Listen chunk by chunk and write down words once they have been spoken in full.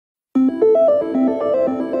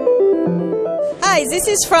Hi, this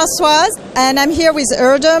is Françoise, and I'm here with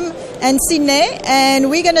Erdem and Sydney, and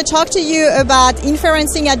we're going to talk to you about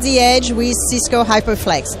inferencing at the edge with Cisco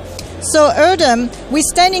HyperFlex. So Erdem, we're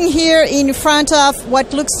standing here in front of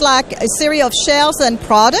what looks like a series of shelves and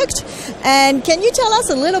product, and can you tell us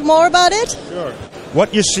a little more about it? Sure.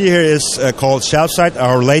 What you see here is called Shelfsight,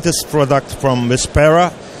 our latest product from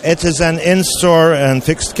Vispera. It is an in-store and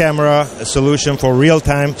fixed camera solution for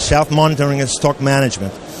real-time shelf monitoring and stock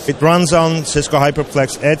management. It runs on Cisco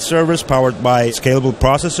HyperFlex edge servers powered by scalable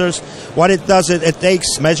processors. What it does, it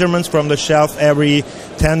takes measurements from the shelf every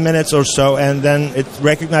 10 minutes or so, and then it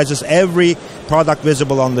recognizes every product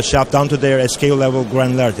visible on the shelf down to their SKU level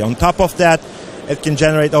granularity. On top of that, it can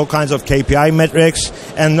generate all kinds of KPI metrics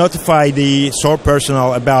and notify the store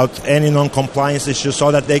personnel about any non-compliance issues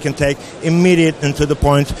so that they can take immediate and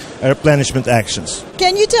to-the-point replenishment actions.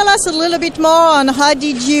 Can you tell us a little bit more on how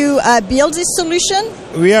did you build this solution?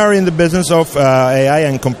 We are in the business of AI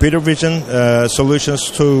and computer vision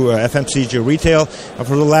solutions to FMCG retail. And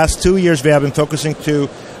for the last 2 years, we have been focusing to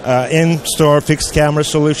in-store fixed camera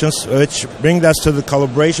solutions, which bring us to the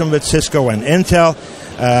collaboration with Cisco and Intel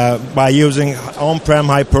by using on-prem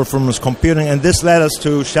high-performance computing, and this led us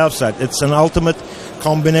to Shelfsight. It's an ultimate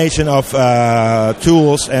combination of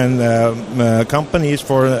tools and companies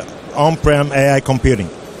for on-prem AI computing.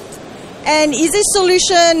 And is this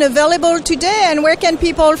solution available today, and where can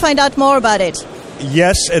people find out more about it?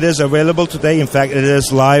 Yes, it is available today. In fact, it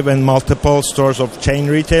is live in multiple stores of chain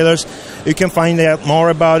retailers. You can find out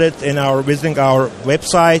more about it visiting our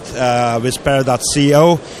website,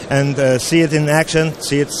 Vispera.co, and see it in action,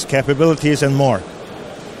 see its capabilities and more.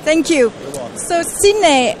 Thank you. So,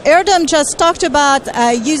 Sydney, Erdem just talked about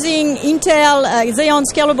using Intel Xeon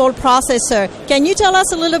Scalable Processor. Can you tell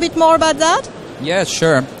us a little bit more about that? Yeah,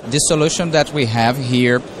 sure. The solution that we have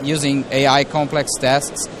here using AI complex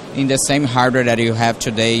tests in the same hardware that you have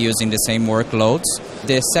today using the same workloads.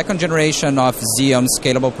 The second generation of Xeon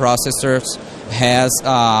Scalable Processors has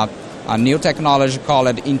a new technology called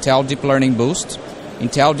Intel Deep Learning Boost.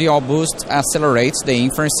 Intel DL Boost accelerates the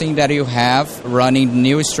inferencing that you have running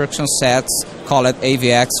new instruction sets called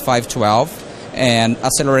AVX 512 and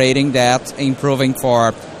accelerating that, improving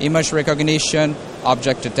for image recognition,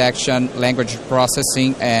 object detection, language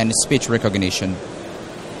processing, and speech recognition.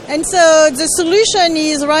 And so the solution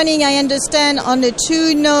is running, I understand, on the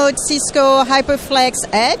 2-node Cisco HyperFlex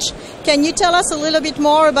Edge. Can you tell us a little bit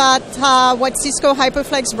more about what Cisco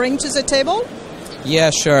HyperFlex brings to the table?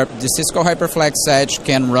 Yeah, sure. The Cisco HyperFlex Edge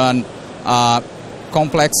can run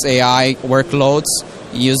complex AI workloads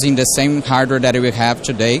using the same hardware that we have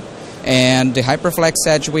today. And the HyperFlex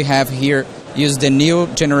Edge we have here use the new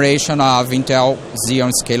generation of Intel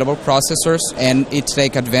Xeon Scalable Processors, and it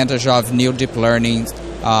takes advantage of new deep learning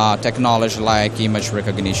technology like image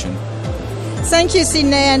recognition. Thank you,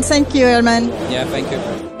 Sydney, and thank you, Herman. Yeah, thank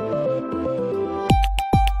you.